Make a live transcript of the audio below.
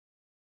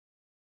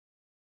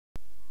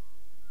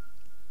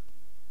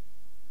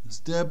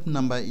Step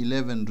number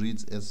 11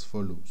 reads as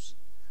follows.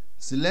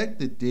 Select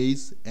the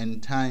days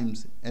and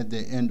times at the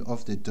end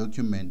of the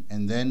document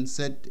and then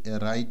set a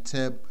right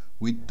tab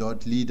with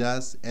dot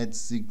leaders at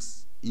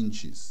 6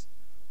 inches.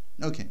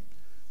 Okay,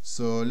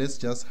 so let's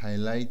just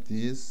highlight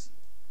this.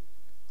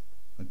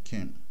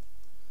 Okay,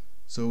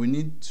 so we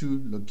need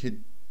to locate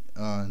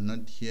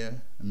not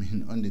here,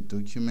 on the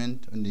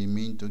document, on the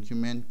main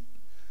document,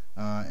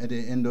 at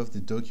the end of the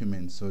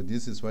document. So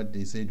this is what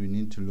they said we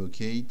need to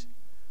locate.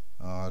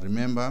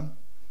 Remember,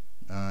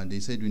 they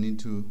said we need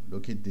to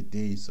locate the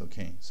days.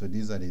 Okay, so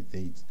these are the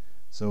dates,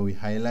 so we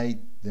highlight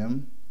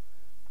them.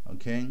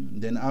 Okay,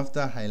 then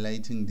after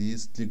highlighting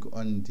this, click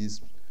on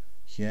this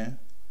here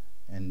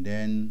and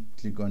then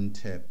click on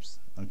tabs.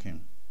 Okay,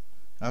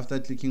 after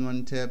clicking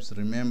on tabs,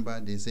 remember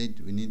they said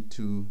we need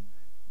to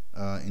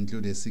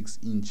include a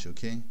 6-inch.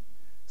 Okay,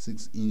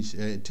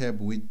 6-inch tab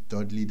with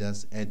dot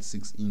leaders at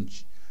 6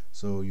 inch.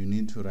 So you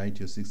need to write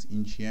your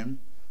 6-inch here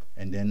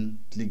and then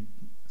click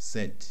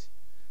set.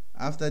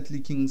 After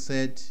clicking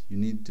set, you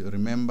need to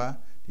remember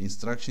the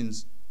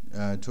instructions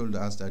told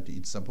us that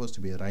it's supposed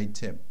to be a right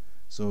tab.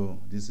 So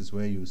this is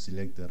where you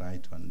select the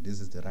right one. This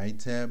is the right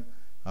tab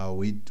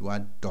with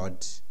what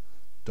dot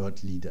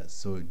leaders.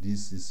 So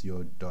this is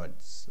your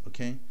dots.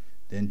 Okay,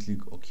 then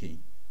click OK.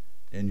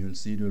 Then you'll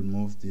see it will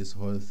move this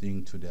whole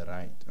thing to the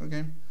right.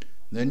 Okay,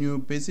 then you're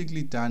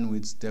basically done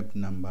with step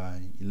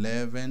number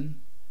 11.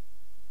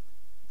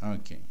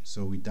 Okay,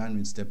 so we're done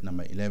with step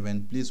number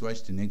 11. Please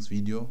watch the next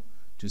video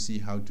to see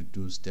how to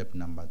do step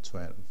number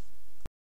 12.